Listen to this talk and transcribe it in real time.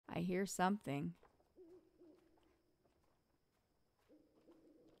I hear something.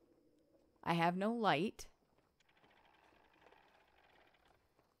 I have no light.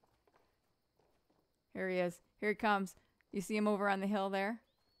 Here he is. Here he comes. You see him over on the hill there?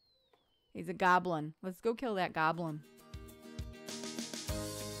 He's a goblin. Let's go kill that goblin.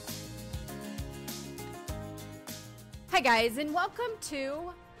 Hi guys, and welcome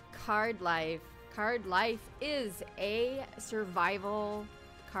to Card Life. Card Life is a survival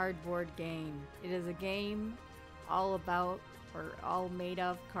cardboard game. It is a game all about, or all made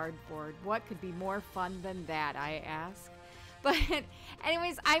of cardboard. What could be more fun than that, I ask? But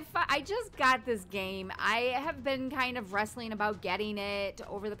anyways, I just got this game. I have been kind of wrestling about getting it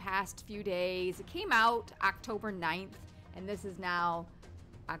over the past few days. It came out October 9th, and this is now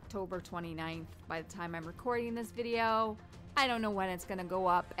October 29th by the time I'm recording this video. I don't know when it's going to go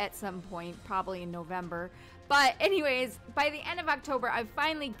up, at some point, probably in November. But anyways, by the end of October, I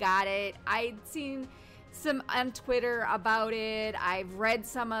finally got it. I'd seen some on Twitter about it. I've read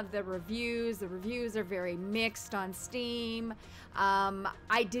some of the reviews. The reviews are very mixed on Steam.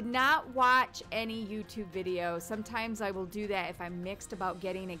 I did not watch any YouTube videos. Sometimes I will do that if I'm mixed about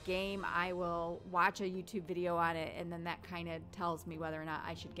getting a game. I will watch a YouTube video on it, and then that kind of tells me whether or not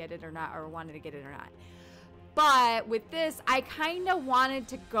I should get it or not, or wanted to get it or not. But with this, I kind of wanted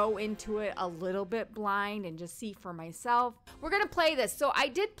to go into it a little bit blind and just see for myself. We're going to play this. So I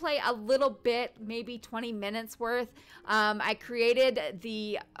did play a little bit, maybe 20 minutes worth. I created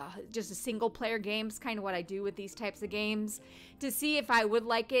the just a single player games, kind of what I do with these types of games, to see if I would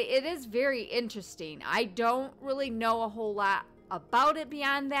like it. It is very interesting. I don't really know a whole lot about it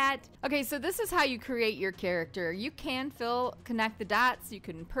beyond that. Okay, so this is how you create your character. You can connect the dots. You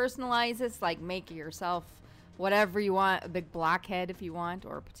can personalize this, like make yourself whatever you want, a big blockhead if you want,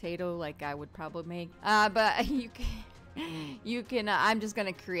 or a potato like I would probably make. But you can, I'm just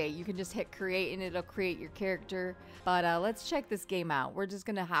gonna create. You can just hit create and it'll create your character. But let's check this game out. We're just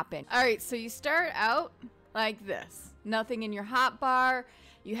gonna hop in. All right, so you start out like this. Nothing in your hotbar.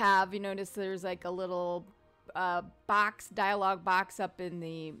 You notice there's like a little dialogue box up in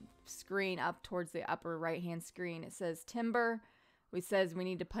the screen, up towards the upper right hand screen. It says timber. It says we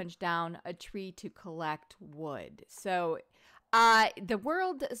need to punch down a tree to collect wood. So the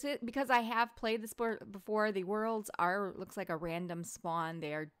world, because I have played this before, the worlds looks like a random spawn.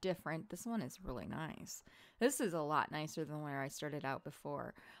 They are different. This one is really nice. This is a lot nicer than where I started out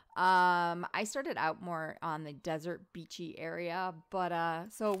before. I started out more on the desert beachy area,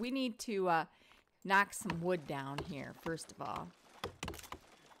 but so we need to knock some wood down here first of all.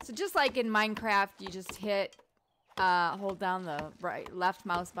 So just like in Minecraft, you just hold down the left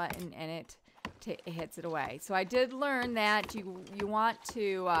mouse button and it hits it away. So I did learn that you want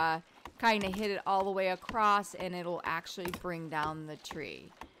to kind of hit it all the way across and it'll actually bring down the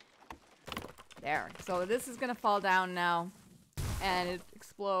tree. There. So this is going to fall down now and it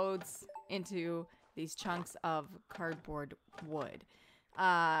explodes into these chunks of cardboard wood. So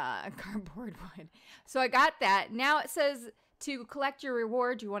I got that. Now it says to collect your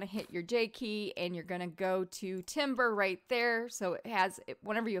reward, you want to hit your J key and you're going to go to timber right there. So it has,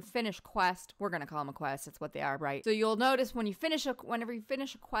 whenever you finish quest, we're going to call them a quest. That's what they are, right? So you'll notice whenever you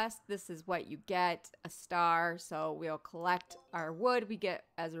finish a quest, this is what you get, a star. So we'll collect our wood. We get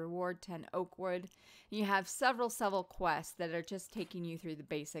as a reward 10 oak wood. And you have several quests that are just taking you through the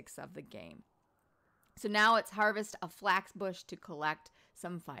basics of the game. So now it's harvest a flax bush to collect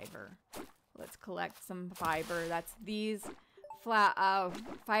some fiber. Let's collect some fiber. That's these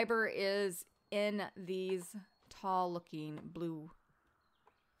fiber is in these tall looking blue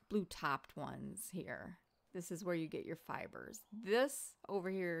topped ones here. This is where you get your fibers. This over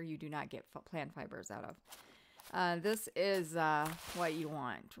here you do not get plant fibers out of. This is what you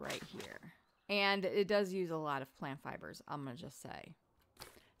want right here. And it does use a lot of plant fibers, I'm gonna just say.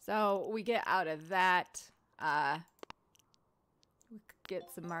 So we get out of that, we get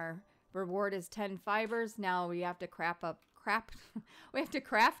some, our reward is 10 fibers. Now we have to craft up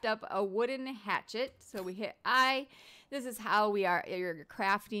a wooden hatchet. So we hit I. This is how your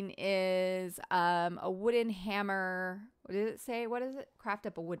crafting is a wooden hammer. What did it say? What is it? Craft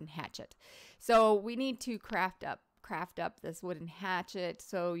up a wooden hatchet. So we need to craft up this wooden hatchet.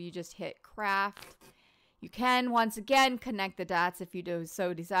 So you just hit craft. You can, once again, connect the dots if you do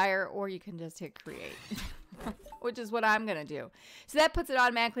so desire, or you can just hit create, which is what I'm going to do. So that puts it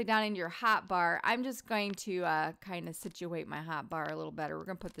automatically down in your hotbar. I'm just going to kind of situate my hotbar a little better. We're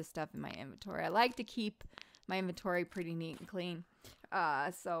going to put this stuff in my inventory. I like to keep my inventory pretty neat and clean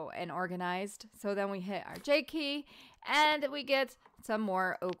and organized. So then we hit our J key, and we get some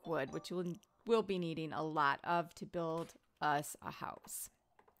more oak wood, which we'll be needing a lot of to build us a house.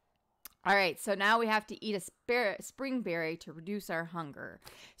 All right, so now we have to eat a spring berry to reduce our hunger.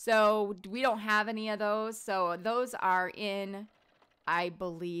 So we don't have any of those. So those are in, I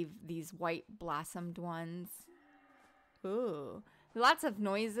believe, these white blossomed ones. Ooh, lots of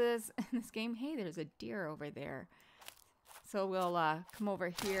noises in this game. Hey, there's a deer over there. So we'll come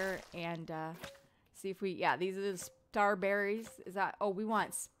over here and see if we, yeah, these are the starberries. Is that, oh, we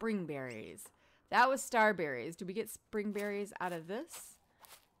want spring berries. That was starberries. Do we get spring berries out of this?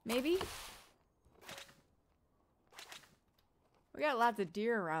 Maybe? We got lots of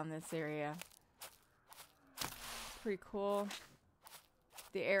deer around this area. Pretty cool.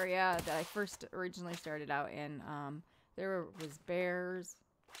 The area that I first originally started out in, there was bears.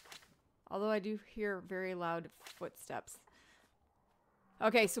 Although I do hear very loud footsteps.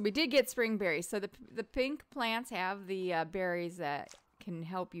 Okay, so we did get spring berries. So the pink plants have the berries that can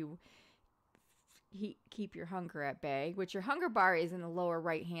help you keep your hunger at bay, which your hunger bar is in the lower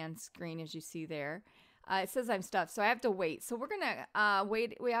right hand screen, as you see there. It says I'm stuffed, so I have to wait. So we're gonna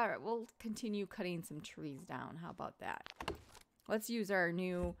wait. We'll continue cutting some trees down. How about that? Let's use our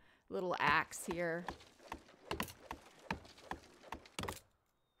new little axe here.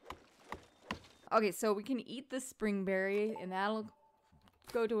 Okay, so we can eat the spring berry, and that'll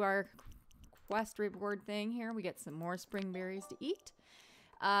go to our quest reward thing here. We get some more spring berries to eat.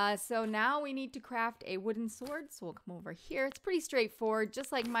 So now we need to craft a wooden sword. So we'll come over here. It's pretty straightforward,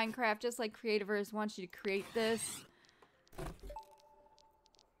 just like Minecraft, just like Creativers wants you to create this.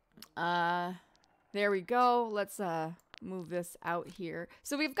 There we go. Let's move this out here.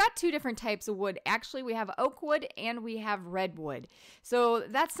 So we've got two different types of wood. Actually, we have oak wood and we have redwood. So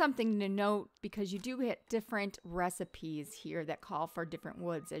that's something to note because you do get different recipes here that call for different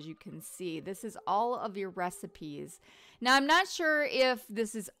woods, as you can see. This is all of your recipes. Now, I'm not sure if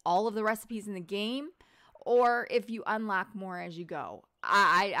this is all of the recipes in the game or if you unlock more as you go.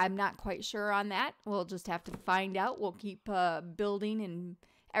 I'm not quite sure on that. We'll just have to find out. We'll keep building and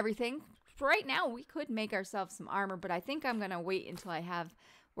everything. Right now, we could make ourselves some armor, but I think I'm going to wait until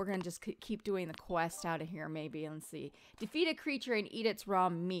we're going to just keep doing the quest out of here maybe and see. Defeat a creature and eat its raw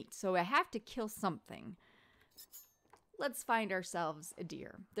meat. So I have to kill something. Let's find ourselves a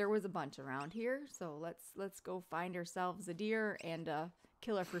deer. There was a bunch around here, so let's go find ourselves a deer and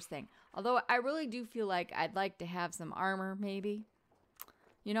kill our first thing. Although I really do feel like I'd like to have some armor maybe.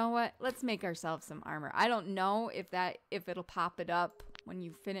 You know what? Let's make ourselves some armor. I don't know if it'll pop it up when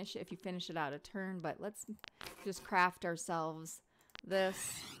you finish, if you finish it out a turn, but let's just craft ourselves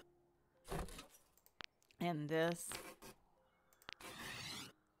this and this,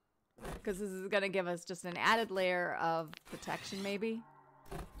 because this is going to give us just an added layer of protection maybe.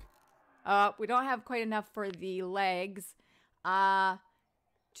 We don't have quite enough for the legs.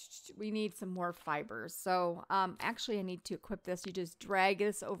 We need some more fibers. So actually I need to equip this. You just drag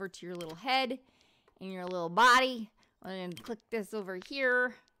this over to your little head and your little body. And click this over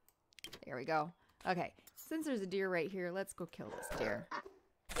here. There we go. Okay, since there's a deer right here, let's go kill this deer.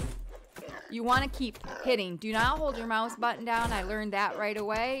 You want to keep hitting. Do not hold your mouse button down. I learned that right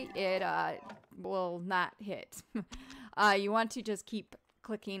away. It will not hit. You want to just keep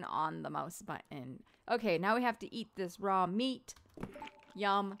clicking on the mouse button. Okay, now we have to eat this raw meat.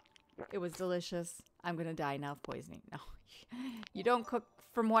 Yum. It was delicious. I'm going to die now of poisoning. No, you don't cook.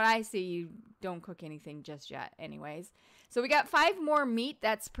 From what I see, you don't cook anything just yet anyways. So we got 5 more meat.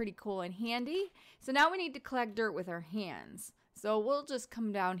 That's pretty cool and handy. So now we need to collect dirt with our hands. So we'll just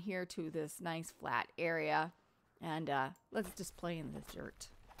come down here to this nice flat area. And let's just play in the dirt.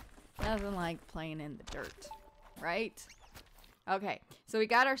 Nothing like playing in the dirt, right? Okay, so we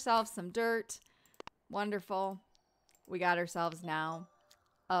got ourselves some dirt. Wonderful. We got ourselves now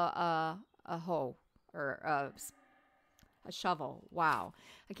a hoe or a shovel. Wow.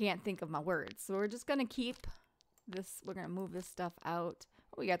 I can't think of my words. So we're just going to keep this. We're going to move this stuff out.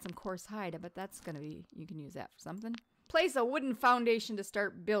 Oh, we got some coarse hide, but that's going to be, you can use that for something. Place a wooden foundation to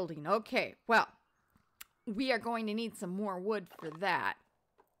start building. Okay, well, we are going to need some more wood for that.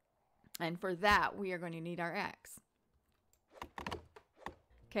 And for that, we are going to need our axe.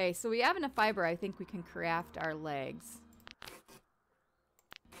 Okay, so we have enough fiber. I think we can craft our legs.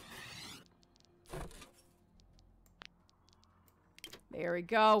 There we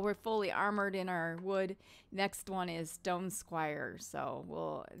go. We're fully armored in our wood. Next one is Stone Squire.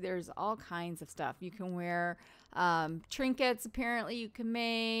 So there's all kinds of stuff. You can wear trinkets, apparently you can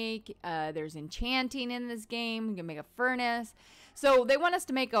make. There's enchanting in this game. You can make a furnace. So they want us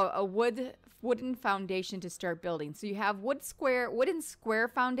to make a wooden foundation to start building. So you have wooden square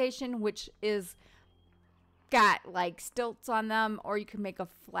foundation, which is got like stilts on them, or you can make a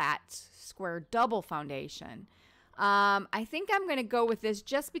flat square double foundation. I think I'm going to go with this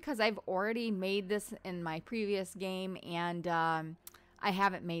just because I've already made this in my previous game, and I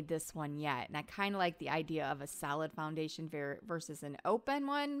haven't made this one yet. And I kind of like the idea of a solid foundation versus an open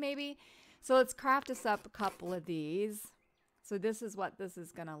one, maybe. So let's craft us up a couple of these. So this is what this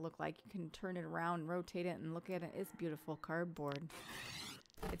is going to look like. You can turn it around, rotate it, and look at it. It's beautiful cardboard.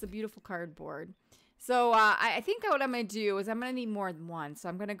 It's a beautiful cardboard. So I think what I'm going to do is I'm going to need more than one. So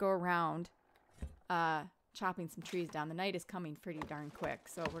I'm going to go around chopping some trees down. The night is coming pretty darn quick.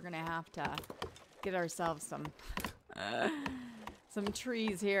 So we're going to have to get ourselves some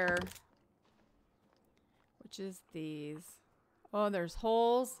trees here. Which is these. Oh, there's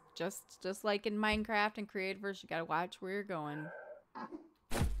holes. Just like in Minecraft and Creativerse, you got to watch where you're going.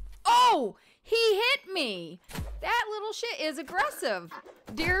 Oh! He hit me! That little shit is aggressive.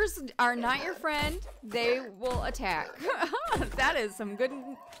 Deers are not your friend. They will attack. That is some good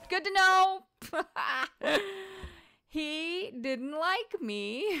to know. He didn't like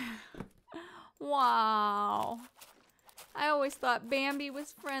me. Wow. I always thought Bambi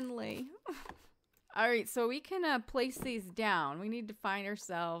was friendly. All right, so we can place these down. We need to find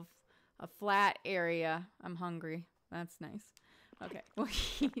ourselves a flat area. I'm hungry. That's nice. Okay, we'll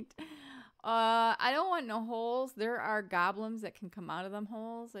eat. I don't want no holes. There are goblins that can come out of them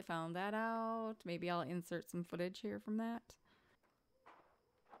holes. I found that out. Maybe I'll insert some footage here from that.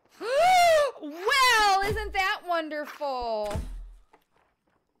 Well, isn't that wonderful?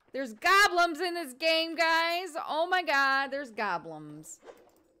 There's goblins in this game, guys. Oh my God, there's goblins.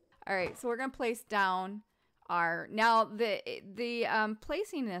 All right, so we're gonna place down our, now the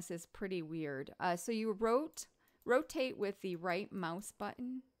placing this is pretty weird. So you rotate with the right mouse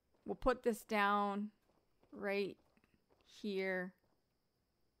button. We'll put this down right here.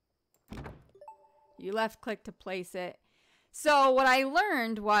 You left click to place it. So what I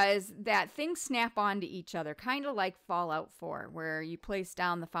learned was that things snap onto each other, kind of like Fallout 4, where you place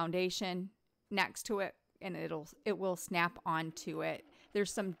down the foundation next to it and it will snap onto it.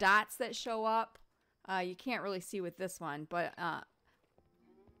 There's some dots that show up. You can't really see with this one, but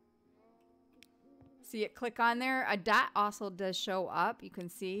see it click on there. A dot also does show up. You can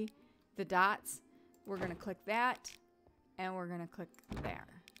see the dots. We're going to click that, and we're going to click there.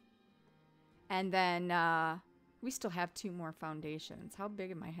 And then we still have 2 more foundations. How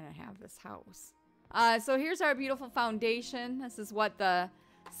big am I going to have this house? So here's our beautiful foundation. This is what the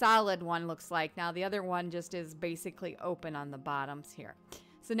solid one looks like. Now the other one just is basically open on the bottoms here.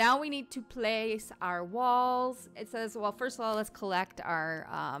 So now we need to place our walls. It says, well, first of all, let's collect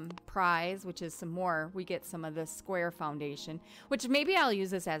our prize, which is some more. We get some of the square foundation, which maybe I'll use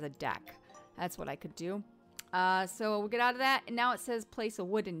this as a deck. That's what I could do. So we'll get out of that. And now it says place a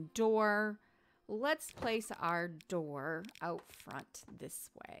wooden door. Let's place our door out front this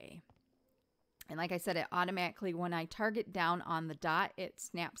way. And like I said, it automatically, when I target down on the dot, it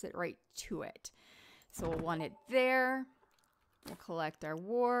snaps it right to it. So we'll want it there. We'll collect our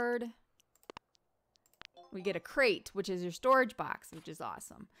ward. We get a crate, which is your storage box, which is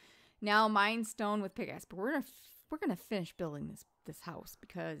awesome. Now mine stone with pickaxe, but we're gonna finish building this house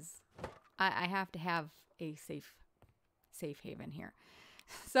because I have to have a safe haven here.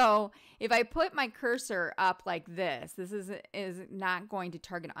 So if I put my cursor up like this, this is not going to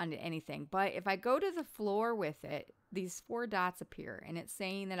target onto anything. But if I go to the floor with it, these 4 dots appear, and it's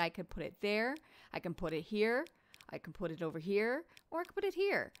saying that I could put it there, I can put it here, I can put it over here, or I can put it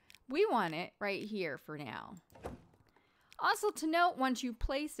here. We want it right here for now. Also to note, once you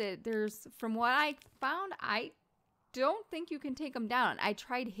place it, there's, from what I found, I don't think you can take them down. I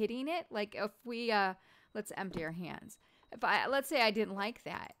tried hitting it, like if we, let's empty our hands. Let's say I didn't like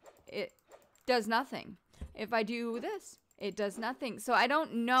that, it does nothing. If I do this, it does nothing. So I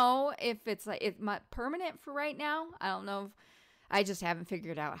don't know if it's like it's permanent for right now. I don't know if I just haven't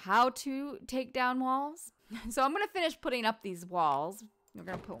figured out how to take down walls. So I'm going to finish putting up these walls. We're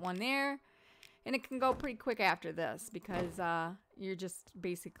going to put one there, and it can go pretty quick after this because you're just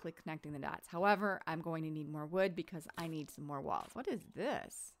basically connecting the dots. However, I'm going to need more wood because I need some more walls. What is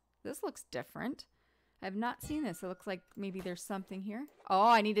this? This looks different. I have not seen this. It looks like maybe there's something here. Oh,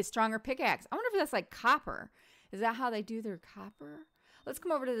 I need a stronger pickaxe. I wonder if that's like copper. Is that how they do their copper? Let's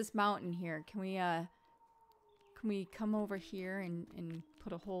come over to this mountain here. Can we come over here and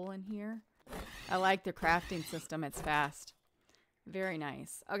put a hole in here? I like the crafting system. It's fast. Very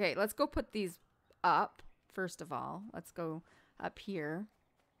nice. Okay, let's go put these up. First of all, let's go up here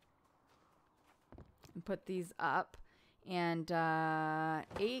and put these up. And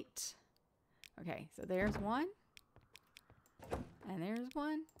 8. Okay, so there's one. And there's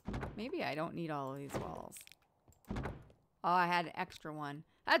one. Maybe I don't need all of these walls. Oh, I had an extra one.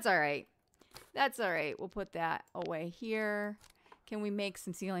 That's all right. That's all right. We'll put that away here. Can we make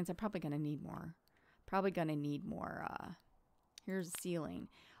some ceilings? I'm probably going to need more. Here's a ceiling.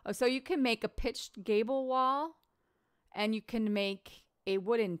 Oh, so you can make a pitched gable wall, and you can make a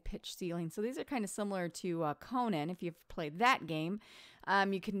wooden pitch ceiling. So these are kind of similar to Conan, if you've played that game.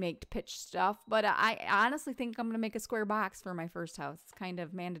 You can make pitch stuff, but I honestly think I'm going to make a square box for my first house. It's kind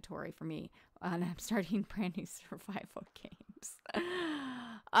of mandatory for me, and I'm starting brand new survival games.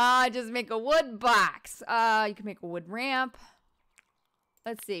 Just make a wood box. You can make a wood ramp.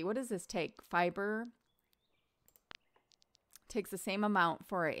 Let's see, what does this take? Fiber. Takes the same amount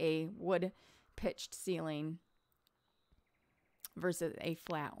for a wood pitched ceiling versus a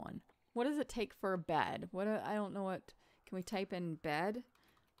flat one. What does it take for a bed? I don't know what. Can we type in bed?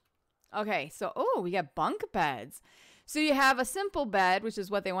 Okay, so we got bunk beds. So you have a simple bed, which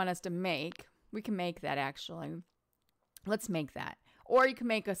is what they want us to make. We can make that actually. Let's make that. Or you can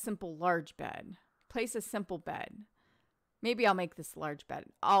make a simple large bed. Place a simple bed. Maybe I'll make this large bed.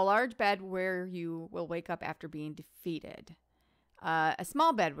 A large bed where you will wake up after being defeated. A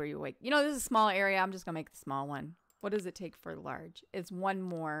small bed where you wake. You know, this is a small area. I'm just going to make the small one. What does it take for large? It's one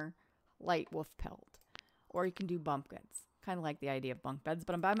more light wolf pelt. Or you can do bunk beds. Kind of like the idea of bunk beds,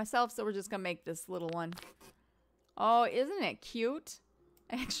 but I'm by myself, so we're just going to make this little one. Oh, isn't it cute?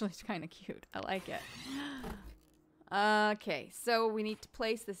 Actually, it's kind of cute. I like it. Okay, so we need to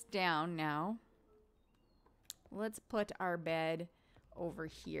place this down now. Let's put our bed over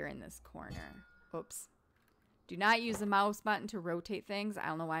here in this corner. Oops. Do not use the mouse button to rotate things. I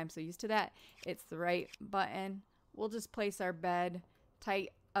don't know why I'm so used to that. It's the right button. We'll just place our bed tight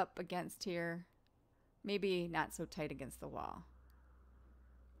up against here. Maybe not so tight against the wall.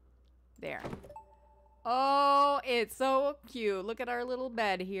 There. Oh, it's so cute. Look at our little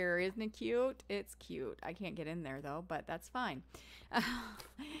bed here. Isn't it cute? It's cute. I can't get in there though, but that's fine.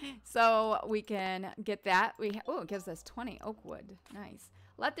 So we can get that. Oh, it gives us 20 oak wood. Nice.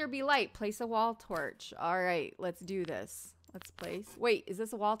 Let there be light. Place a wall torch. All right, let's do this. Let's place. Wait, is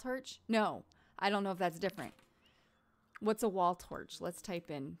this a wall torch? No, I don't know if that's different. What's a wall torch? Let's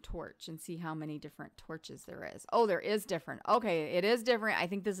type in torch and see how many different torches there is. Oh, there is different. Okay, it is different. I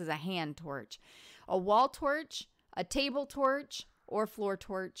think this is a hand torch. A wall torch, a table torch, or floor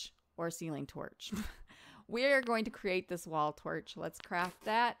torch, or ceiling torch. We are going to create this wall torch. Let's craft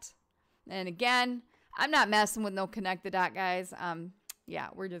that. And again, I'm not messing with no connect the dot, guys. Yeah,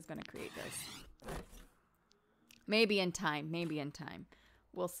 we're just going to create this. Maybe in time. Maybe in time.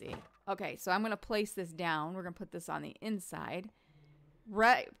 We'll see. Okay, so I'm going to place this down. We're going to put this on the inside.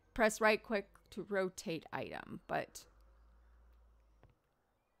 Press right click to rotate item, but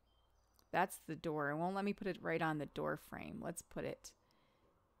that's the door. It won't let me put it right on the door frame. Let's put it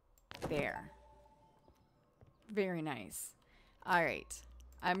there. Very nice. All right.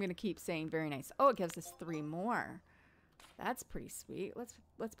 I'm going to keep saying very nice. Oh, it gives us 3 more. That's pretty sweet.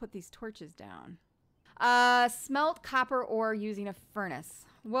 Let's put these torches down. Smelt copper ore using a furnace.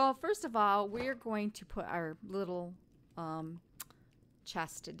 Well, first of all, we're going to put our little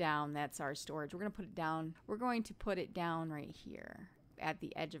chest down. That's our storage. We're going to put it down. We're going to put it down right here at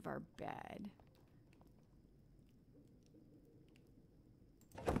the edge of our bed.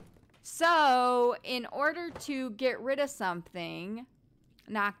 So, in order to get rid of something,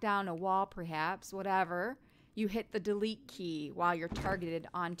 knock down a wall perhaps, whatever, you hit the delete key while you're targeted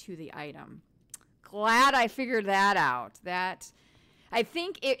onto the item. Glad I figured that out. I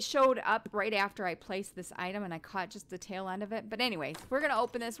think it showed up right after I placed this item and I caught just the tail end of it. But anyways, we're going to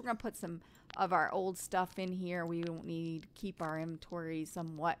open this. We're going to put some of our old stuff in here. We don't need to keep our inventory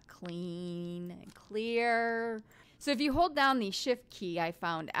somewhat clean and clear. So if you hold down the shift key, I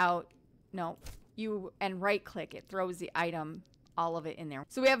found out, and right click, it throws the item, all of it in there.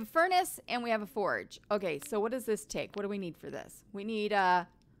 So we have a furnace and we have a forge. Okay, so what does this take? What do we need for this? We need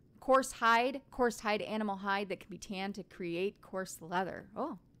coarse hide animal hide that can be tanned to create coarse leather.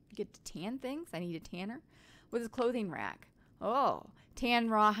 Oh, you get to tan things? I need a tanner. What is a clothing rack? Oh, tan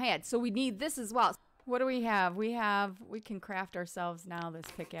raw hide. So we need this as well. What do we have? We can craft ourselves now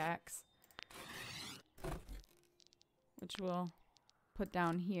this pickaxe, which we'll put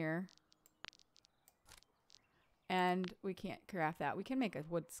down here. And we can't craft that. We can make a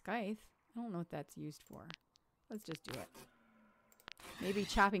wood scythe. I don't know what that's used for. Let's just do it. Maybe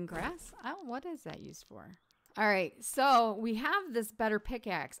chopping grass? What is that used for? All right, so we have this better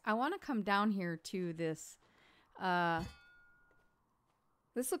pickaxe. I want to come down here to this.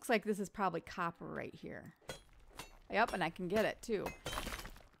 This looks like this is probably copper right here. Yep, and I can get it too.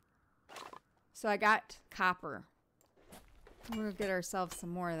 So I got copper. We're going to get ourselves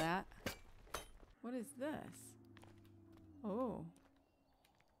some more of that. What is this? Oh.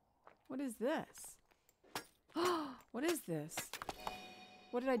 What is this? What is this?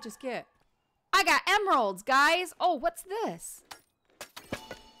 What did I just get? I got emeralds, guys. Oh, what's this?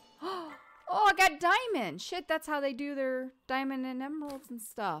 Oh, I got diamond. Shit, that's how they do their diamond and emeralds and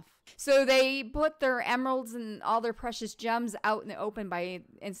stuff. So they put their emeralds and all their precious gems out in the open by,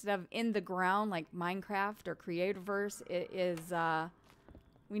 instead of in the ground like Minecraft or Creativerse, it is,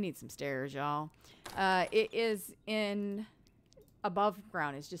 we need some stairs, y'all. It is in above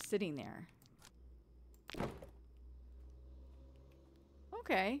ground. It's just sitting there.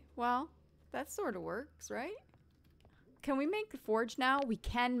 Okay, well, that sort of works, right? Can we make a forge now? We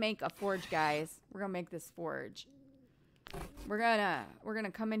can make a forge, guys. We're gonna make this forge. We're gonna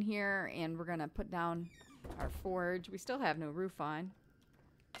come in here and we're gonna put down our forge. We still have no roof on.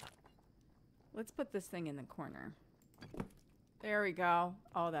 Let's put this thing in the corner. There we go.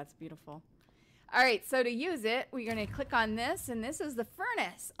 Oh, that's beautiful. All right, so to use it, we're gonna click on this, and this is the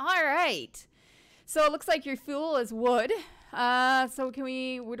furnace. All right. So it looks like your fuel is wood. So can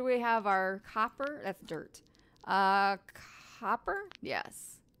we? Where do we have our copper? That's dirt. Copper?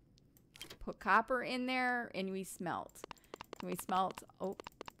 Yes. Put copper in there and we smelt. Can we smelt? Oh.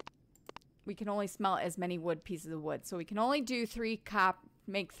 We can only smelt as many wood pieces of wood. So we can only do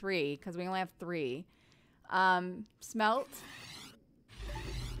make 3 because we only have 3. Smelt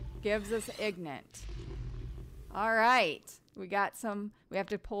gives us ignite. All right. We got some. We have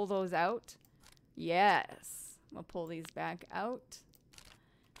to pull those out. Yes. We'll pull these back out.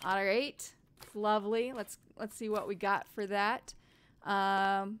 All right. Lovely. Let's see what we got for that.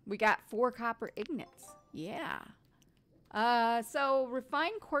 We got 4 copper ignites. Yeah. So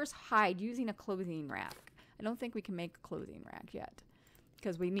refine coarse hide using a clothing rack. I don't think we can make a clothing rack yet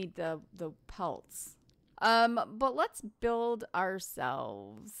because we need the pelts. But let's build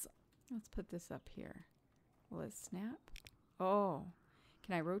ourselves. Let's put this up here. Will it snap? Oh,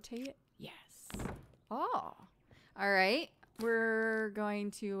 can I rotate it? Yes. Oh, all right. We're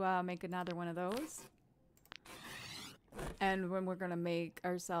going to make another one of those. And when we're going to make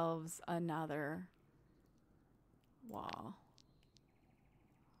ourselves another wall.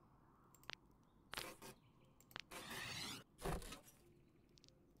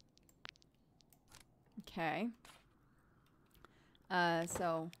 Okay.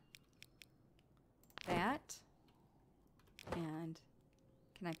 So that. And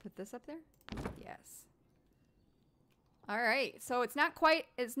can I put this up there? Yes. All right, so it's not quite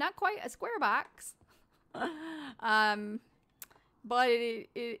a square box, but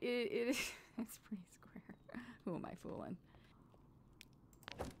it's pretty square. Who am I fooling?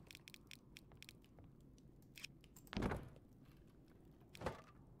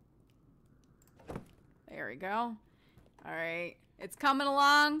 There we go. All right, it's coming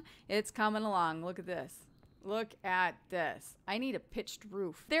along. It's coming along. Look at this. Look at this. I need a pitched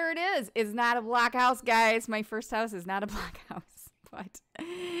roof. There it is. It's not a block house, guys. My first house is not a block house. But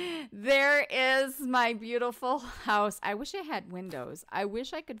there is my beautiful house. I wish I had windows. I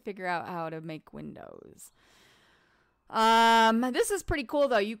wish I could figure out how to make windows. This is pretty cool,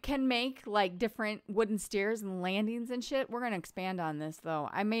 though. You can make, like, different wooden stairs and landings and shit. We're going to expand on this, though.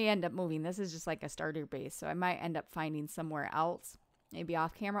 I may end up moving. This is just like a starter base, so I might end up finding somewhere else. Maybe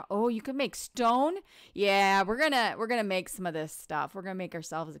off camera. Oh, you can make stone? Yeah, we're gonna make some of this stuff. We're gonna make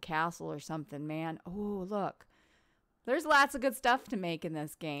ourselves a castle or something, man. Oh, look. There's lots of good stuff to make in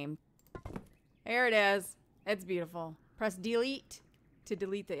this game. There it is. It's beautiful. Press delete to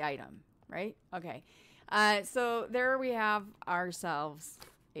delete the item, right? Okay. So there we have ourselves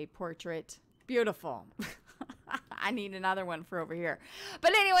a portrait. Beautiful. I need another one for over here.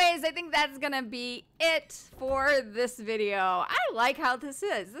 But anyways, I think that's going to be it for this video. I like how this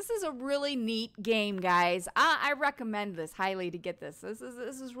is. This is a really neat game, guys. I recommend this highly to get this. This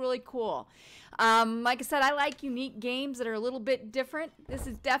is really cool. Like I said, I like unique games that are a little bit different. This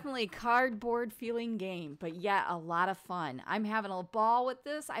is definitely a cardboard feeling game, but yet a lot of fun. I'm having a ball with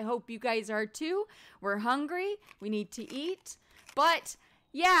this. I hope you guys are too. We're hungry. We need to eat. But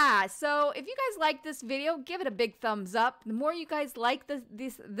yeah, so if you guys like this video, give it a big thumbs up. The more you guys like this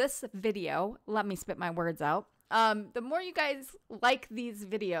video, let me spit my words out. The more you guys like these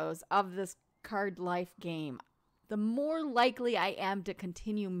videos of this CardLife game, the more likely I am to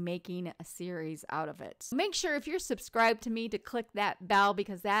continue making a series out of it. Make sure if you're subscribed to me to click that bell,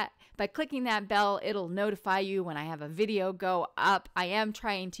 because by clicking that bell, it'll notify you when I have a video go up. I am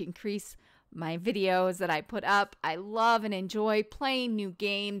trying to increase my videos that I put up. I love and enjoy playing new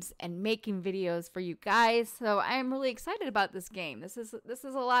games and making videos for you guys. So I'm really excited about this game. This is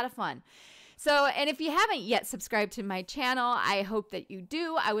a lot of fun. So, and if you haven't yet subscribed to my channel, I hope that you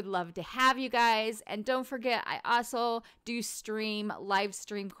do. I would love to have you guys. And don't forget, I also do live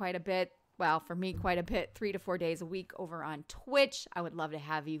stream quite a bit. Well, for me, quite a bit, 3 to 4 days a week over on Twitch. I would love to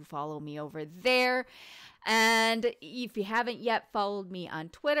have you follow me over there. And if you haven't yet followed me on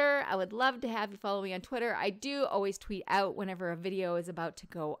Twitter, I would love to have you follow me on Twitter. I do always tweet out whenever a video is about to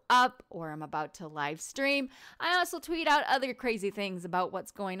go up or I'm about to live stream. I also tweet out other crazy things about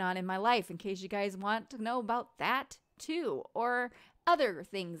what's going on in my life in case you guys want to know about that too, or other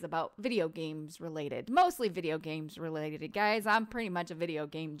things about video games related. Mostly video games related, guys. I'm pretty much a video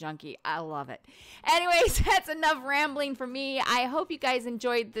game junkie. I love it. Anyways, that's enough rambling for me. I hope you guys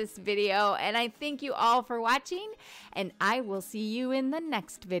enjoyed this video, and I thank you all for watching, and I will see you in the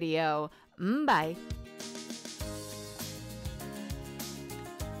next video. Bye.